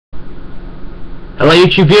Hello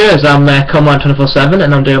YouTube viewers, I'm Coleminer 24/7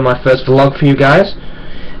 and I'm doing my first vlog for you guys.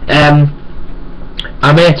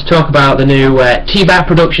 I'm here to talk about the new T.B.A.C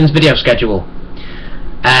Productions video schedule.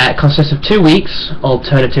 It consists of 2 weeks,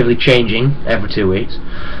 alternatively changing every 2 weeks.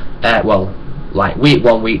 Well, like week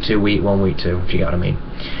 1, week 2, week 1, week 2, if you get what I mean.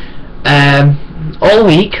 All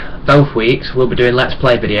week, both weeks, we'll be doing Let's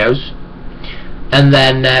Play videos. And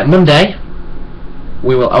then Monday,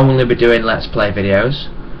 we will only be doing Let's Play videos.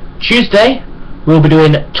 Tuesday, we'll be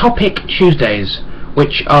doing Topic Tuesdays,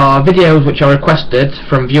 which are videos which are requested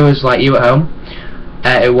from viewers like you at home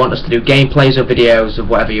who want us to do gameplays or videos of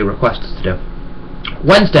whatever you request us to do.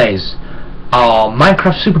 Wednesdays are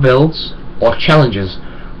Minecraft super builds or challenges,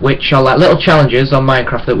 which are like little challenges on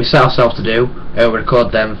Minecraft that we set ourselves to do and we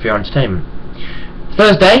record them for your entertainment.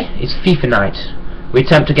 Thursday is FIFA night. We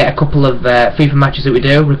attempt to get a couple of FIFA matches that we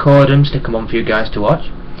do, record them, stick them on for you guys to watch.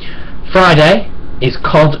 Friday is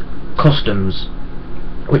COD Customs,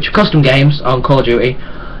 which are custom games on Call of Duty,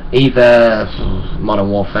 either Modern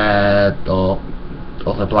Warfare or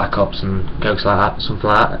other Black Ops and ghosts like that, something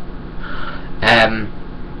like that.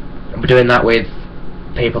 We're doing that with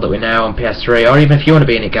people that we know on PS3, or even if you want to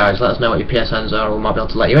be in it, guys, let us know what your PSNs are, we might be able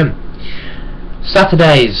to let you in.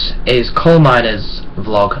 Saturdays is Coleminer's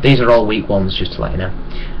vlog. These are all week ones, just to let you know.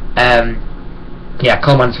 Yeah,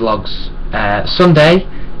 Coleminer's vlogs. Sunday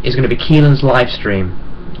is going to be Keelan's live stream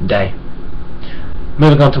day.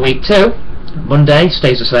 Moving on to week 2, Monday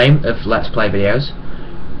stays the same of Let's Play videos.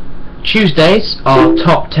 Tuesdays are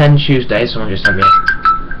Top 10 Tuesdays. Someone just sent me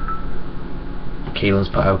Keelan's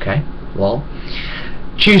put OK. Lol.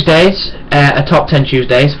 Tuesdays are Top 10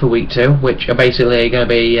 Tuesdays for week 2, which are basically going to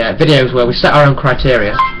be videos where we set our own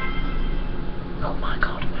criteria. Oh my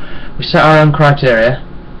god. We set our own criteria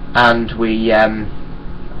and we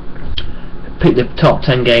pick the top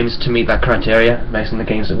 10 games to meet that criteria based on the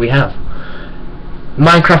games that we have.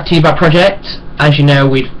 Minecraft T.B.A.C project. As you know,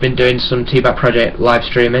 we've been doing some T.B.A.C project live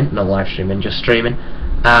streaming, not live streaming, just streaming,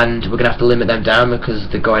 and we're going to have to limit them down because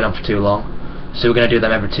they're going on for too long. So we're going to do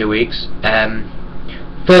them every 2 weeks.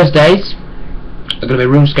 Thursdays are going to be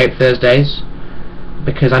RuneScape Thursdays,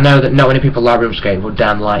 because I know that not many people like RuneScape, but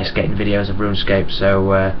Dan likes getting videos of RuneScape,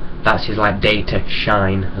 so that's his like day to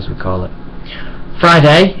shine, as we call it.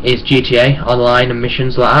 Friday is GTA Online and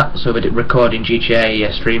missions like that, so we're recording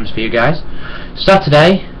GTA streams for you guys.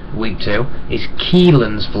 Saturday, week 2, is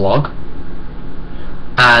Keelan's vlog,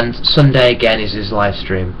 and Sunday again is his live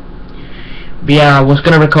stream. But yeah, I was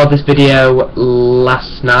going to record this video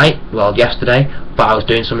last night, well yesterday, but I was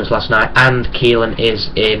doing something last night, and Keelan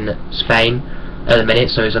is in Spain at the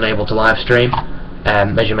minute, so he's unable to live stream,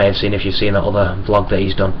 as you may have seen if you've seen that other vlog that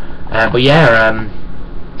he's done. But yeah,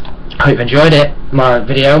 I hope you enjoyed it, my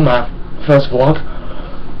video, my first vlog.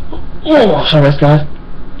 Oh, sorry guys.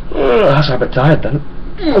 That's a bit tired then.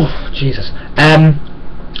 Oh, Jesus.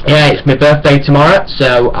 Yeah, it's my birthday tomorrow,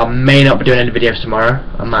 so I may not be doing any videos tomorrow.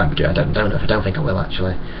 I might be doing, I don't know, I don't think I will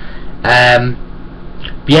actually. But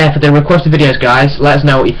yeah, for the requested videos, guys, let us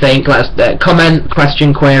know what you think. Let us comment,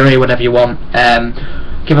 question, query, whatever you want.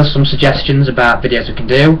 Give us some suggestions about videos we can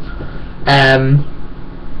do.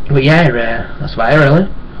 But yeah, that's about it really.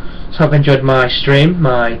 So I hope you enjoyed my stream,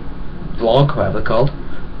 my vlog, whatever they're called.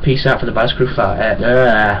 Peace out from the Badass Crew.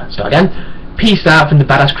 Start again. Peace out from the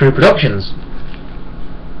Badass Crew Productions.